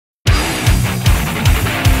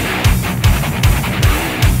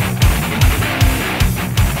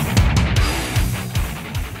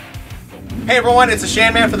Hey everyone, it's the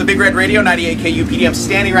Shan Man for the Big Red Radio, 98KUPD. I'm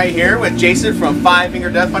standing right here with Jason from Five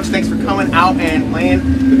Finger Death Punch. Thanks for coming out and playing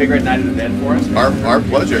the Big Red Night of the Dead for us. Our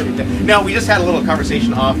pleasure. Now, we just had a little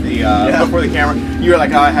conversation off the before the camera. You were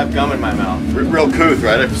like, oh, I have gum in my mouth. Real couth,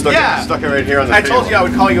 right? I stuck it right here on the table. I told you I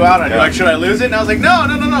would call you out on it. You're like, should I lose it? And I was like, no.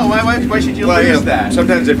 Why should you lose that?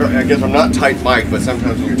 Sometimes, I guess I'm not tight mic, but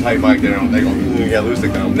sometimes when you're tight mic, they go, yeah, lose the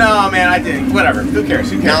gum. No, man, I did. Whatever. Who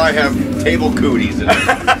cares? Now I have table cooties in it.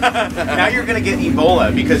 Now you're going to get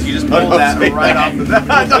Ebola because you just pulled that right off the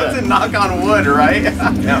bat. Don't knock on wood, right?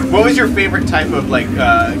 Yeah. What was your favorite type of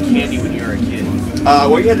candy when you were a kid?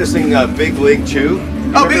 Well, you had this thing, Big League Chew.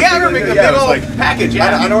 Oh, big old package,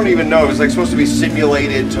 yeah. I don't even know. It was like supposed to be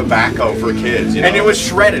simulated tobacco for kids. You know? And it was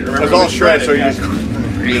shredded, remember? It was all shredded, so you just,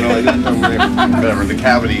 whatever, the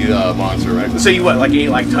cavity monster, right? So you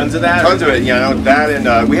ate tons of that? Tons of it, yeah. That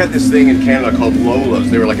and we had this thing in Canada called Lolas.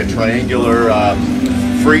 They were like a triangular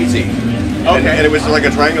freezy. Okay. And it was like a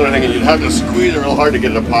triangular thing, and you'd have to squeeze it real hard to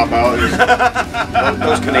get it to pop out.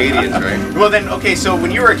 Those Canadians, right? Well then, okay, so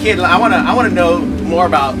when you were a kid, I wanna know more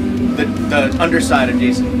about the underside of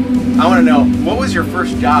Jason. I wanna know, what was your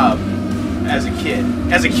first job as a kid?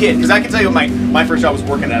 Because I can tell you my first job was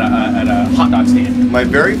working at a hot dog stand. My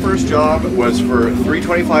very first job was for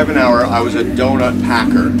 $3.25 an hour. I was a donut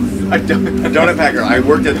packer. A donut packer. I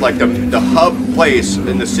worked at like the hub place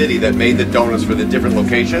in the city that made the donuts for the different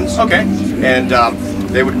locations. Okay. And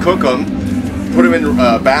they would cook them, put them in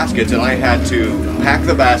baskets, and I had to pack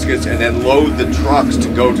the baskets and then load the trucks to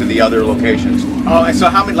go to the other locations. Oh, and so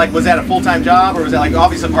how many? Was that a full-time job, or was that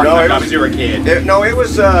obviously a part-time job as you were a kid? It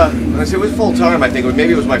was full-time. I think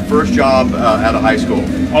maybe it was my first job out of high school.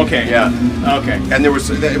 Okay. Yeah. Okay. And it was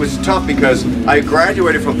tough because I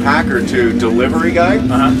graduated from packer to delivery guy.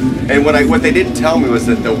 And what they didn't tell me was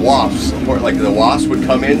that the wasps, would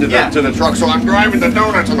come into the truck. So I'm driving the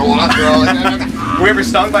donuts and the wasps are all like, were you ever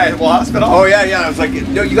stung by a wasp at all? Oh yeah. I was like,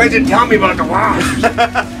 no, you guys didn't tell me about the wasps.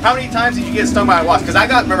 How many times did you get stung by a wasp? Because I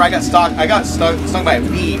got stung by a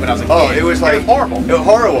bee when I was a kid. Oh, it was horrible. It was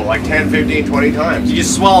horrible, like 10, 15, 20 times. You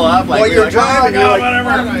just swell up. Well, you're driving. Oh,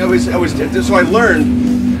 whatever. So I learned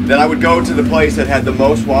that I would go to the place that had the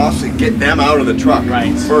most wasps and get them out of the truck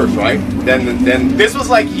first, right? Then this was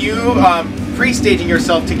like you pre-staging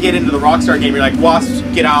yourself to get into the Rockstar game. You're like, wasps,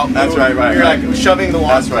 get out. That's right. You're like shoving the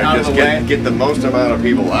wasps out of the way. Get the most amount of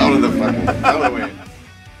people out of the way.